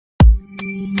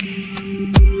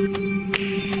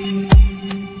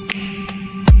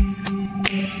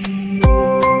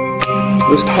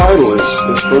This title is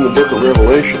from the book of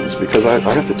Revelations, because I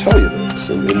have to tell you this,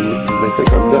 and you may think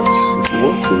I'm nuts if you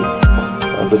want to,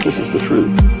 but this is the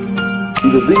truth.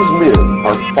 Either these men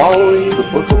are following the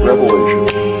book of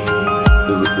Revelation,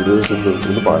 as it is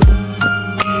in the Bible,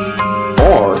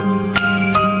 or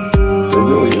there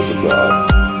really is a God.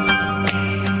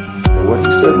 And what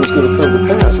he said was going to come to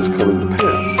pass is coming to pass.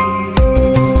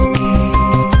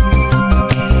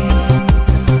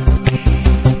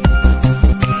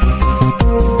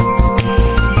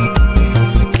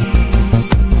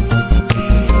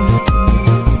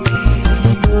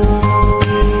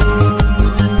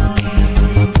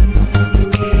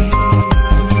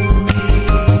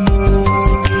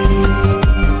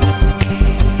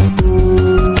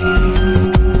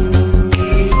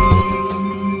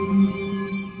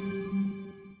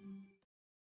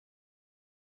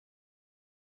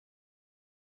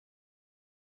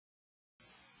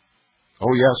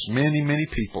 Oh yes, many, many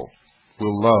people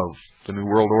will love the New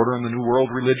World Order and the New World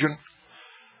Religion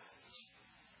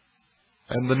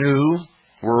and the new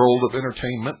world of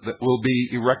entertainment that will be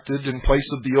erected in place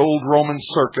of the old Roman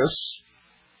circus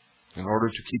in order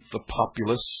to keep the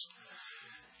populace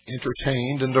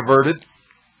entertained and diverted.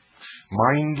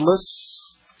 Mindless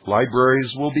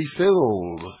libraries will be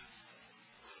filled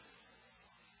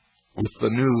with the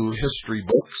new history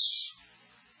books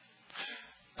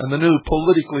and the new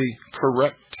politically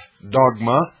correct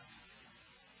dogma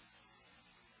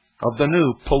of the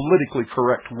new politically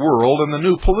correct world and the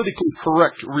new politically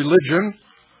correct religion.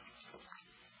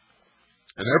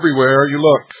 And everywhere you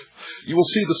look, you will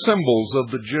see the symbols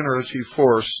of the generative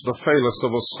force, the phallus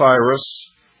of Osiris,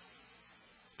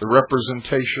 the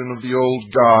representation of the old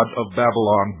god of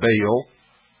Babylon, Baal,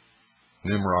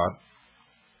 Nimrod.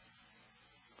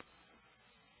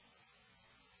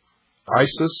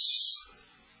 Isis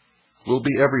will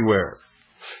be everywhere.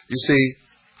 You see,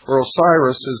 for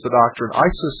Osiris is the doctrine,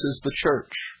 Isis is the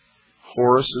church,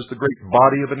 Horus is the great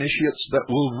body of initiates that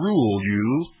will rule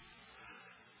you.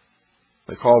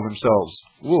 They call themselves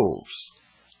wolves.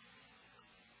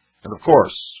 And of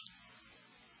course,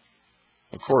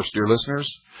 dear listeners,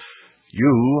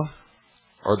 you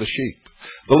are the sheep,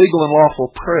 the legal and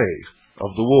lawful prey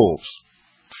of the wolves.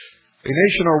 A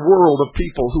nation or world of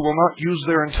people who will not use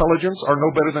their intelligence are no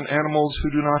better than animals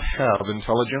who do not have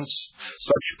intelligence.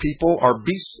 Such people are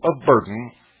beasts of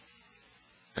burden,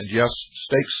 and yes,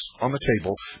 stakes on the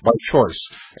table by choice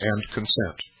and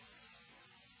consent.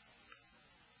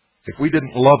 If we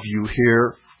didn't love you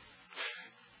here,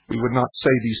 we would not say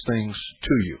these things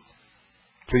to you.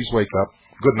 Please wake up.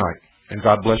 Good night, and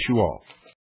God bless you all.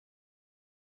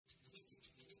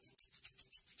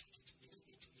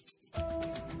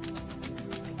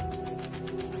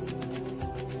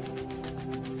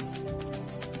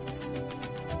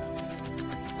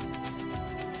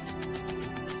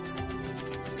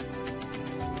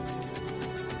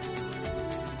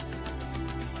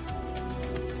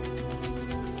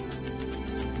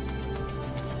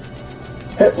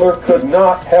 Hitler could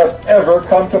not have ever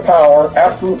come to power,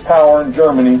 absolute power in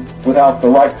Germany, without the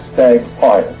Reichstag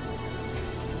fire.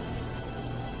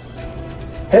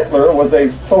 Hitler was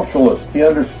a socialist. He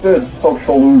understood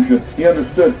socialism. He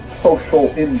understood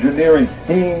social engineering.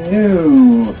 He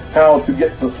knew how to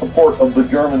get the support of the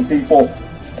German people,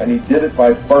 and he did it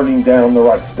by burning down the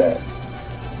Reichstag.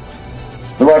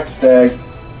 The Reichstag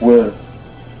was,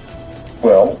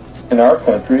 well, in our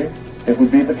country, it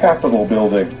would be the Capitol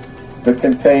building that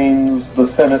contains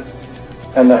the Senate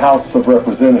and the House of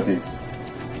Representatives.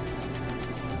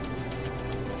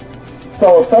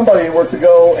 So if somebody were to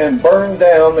go and burn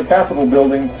down the Capitol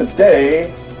building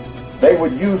today, they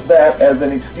would use that as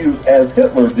an excuse, as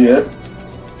Hitler did,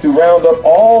 to round up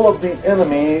all of the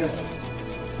enemies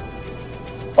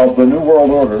of the New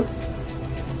World Order,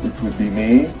 which would be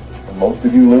me and most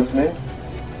of you listening,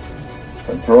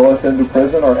 and throw us into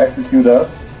prison or execute us,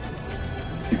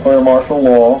 declare martial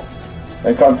law,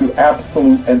 and come to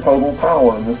absolute and total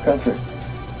power in this country.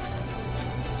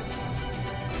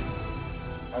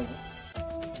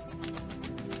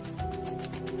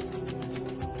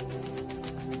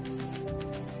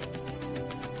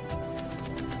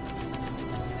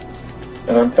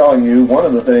 And I'm telling you, one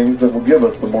of the things that will give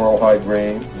us the moral high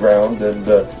ground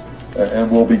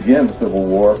and will begin civil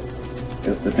war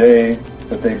is the day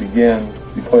that they begin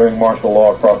declaring martial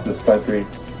law across this country,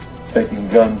 taking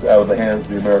guns out of the hands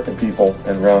of the American people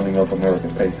and rounding up American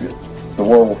patriots. The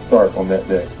war will start on that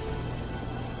day.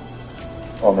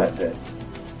 On that day.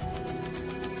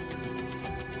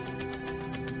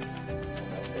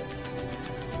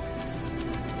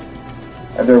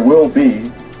 And there will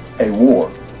be a war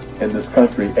in this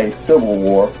country, a civil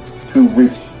war to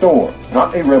restore,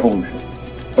 not a revolution,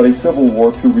 but a civil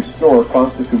war to restore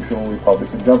constitutional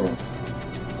Republican government.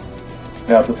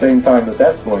 Now, at the same time that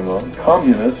that's going on,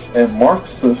 communist and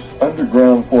Marxist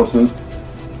underground forces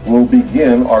will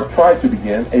begin, or try to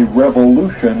begin, a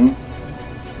revolution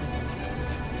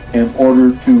in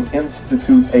order to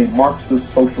institute a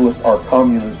Marxist, socialist, or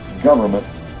communist government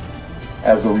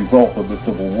as a result of the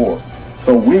Civil War.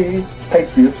 So we,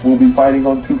 patriots, will be fighting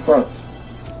on two fronts.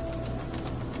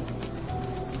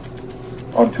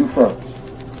 On two fronts.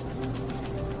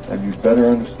 And you'd better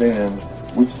understand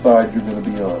which side you're going to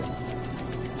be on.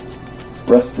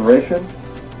 Restoration,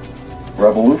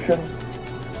 revolution,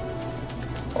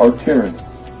 or tyranny.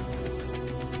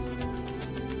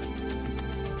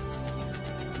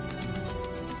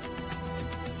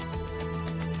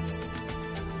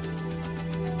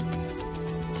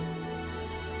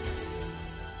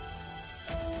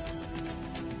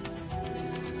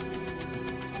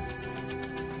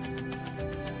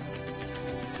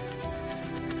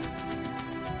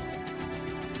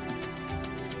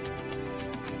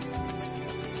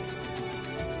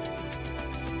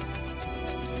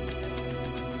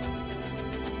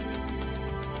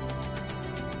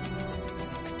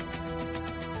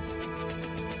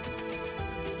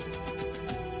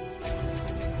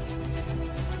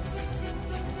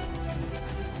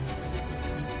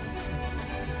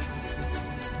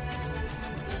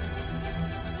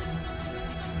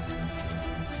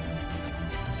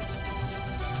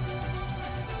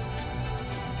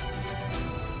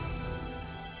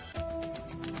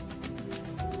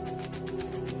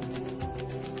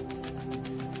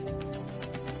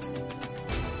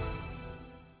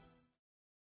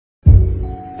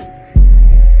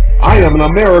 I am an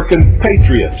American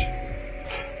patriot.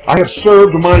 I have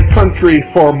served my country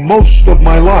for most of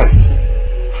my life.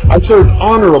 I served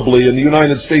honorably in the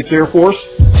United States Air Force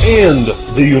and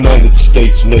the United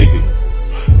States Navy.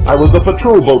 I was a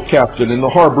patrol boat captain in the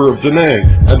harbor of Da Nang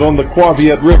and on the Qua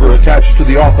Viet River attached to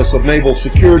the Office of Naval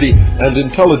Security and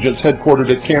Intelligence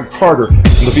headquartered at Camp Carter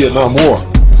in the Vietnam War.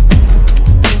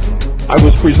 I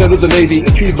was presented the Navy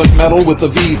Achievement Medal with the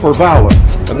V for Valor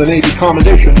and the Navy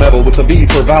Commendation Medal with the V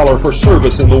for Valor for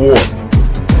service in the war.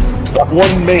 Not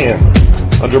one man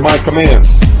under my command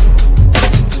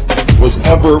was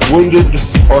ever wounded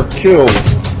or killed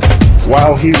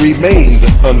while he remained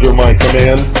under my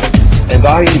command, and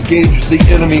I engaged the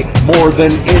enemy more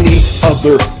than any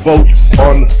other boat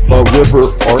on the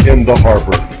river or in the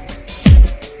harbor.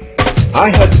 I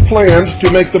had planned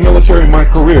to make the military my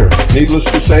career. Needless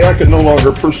to say, I could no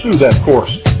longer pursue that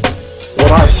course.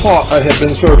 What I thought I had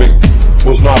been serving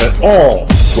was not at all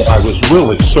what I was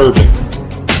really serving.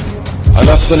 I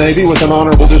left the Navy with an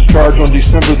honorable discharge on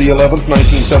December the 11th,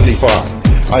 1975.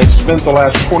 I had spent the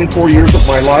last 24 years of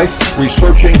my life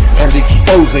researching and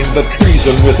exposing the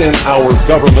treason within our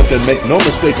government, and make no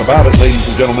mistake about it, ladies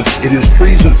and gentlemen, it is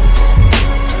treason.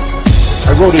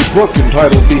 I wrote a book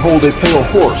entitled Behold a Pale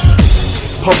Horse,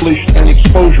 published an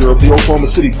exposure of the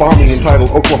Oklahoma City bombing entitled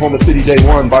Oklahoma City Day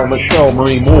 1 by Michelle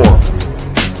Marie Moore.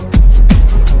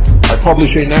 I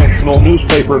publish a national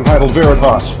newspaper entitled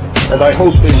Veritas, and I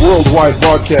host a worldwide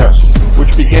broadcast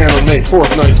which began on May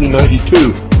 4th,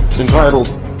 1992, entitled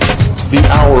The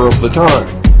Hour of the Time.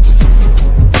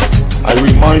 I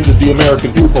reminded the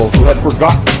American people who had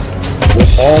forgotten what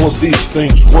all of these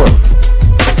things were.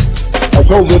 I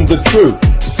told them the truth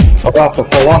about the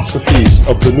philosophies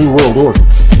of the New World Order.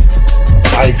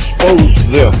 I exposed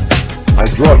them. I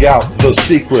drug out the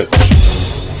secrets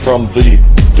from the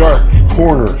dark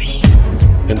corners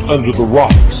and under the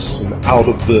rocks and out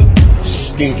of the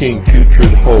stinking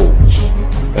putrid holes.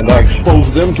 And I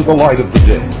exposed them to the light of the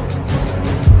day.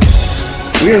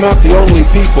 We are not the only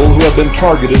people who have been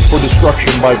targeted for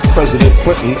destruction by President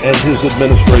Clinton and his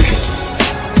administration.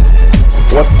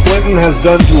 What Clinton has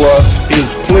done to us is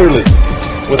clearly,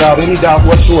 without any doubt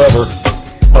whatsoever,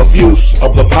 abuse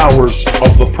of the powers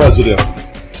of the president.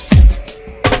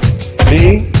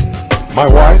 Me, my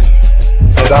wife,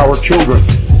 and our children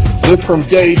live from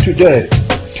day to day,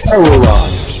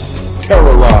 terrorized,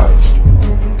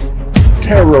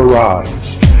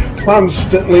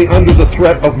 constantly under the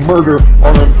threat of murder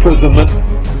or imprisonment,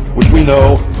 which we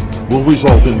know will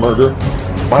result in murder,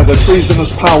 by the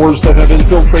treasonous powers that have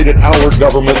infiltrated our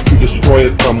government to destroy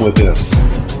it from within.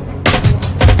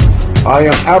 I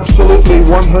am absolutely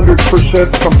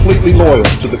 100% completely loyal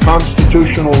to the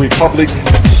constitutional republic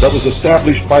that was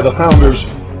established by the founders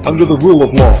under the rule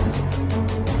of law.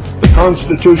 The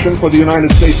Constitution for the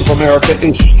United States of America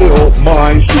is still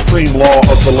my supreme law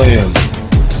of the land.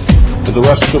 To the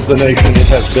rest of the nation, it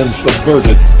has been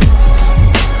subverted.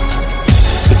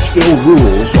 It still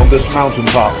rules on this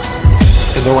mountaintop,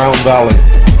 in the Round Valley,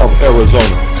 of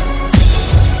Arizona.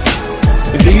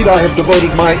 Indeed, I have devoted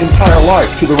my entire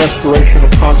life to the restoration of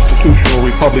constitutional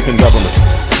Republican government,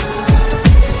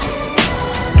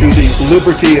 to the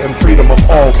liberty and freedom of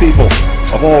all people,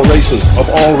 of all races, of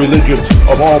all religions,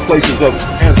 of all places of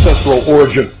ancestral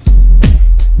origin.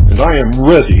 And I am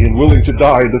ready and willing to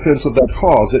die in defense of that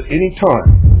cause at any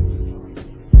time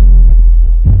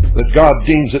that God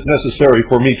deems it necessary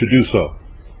for me to do so.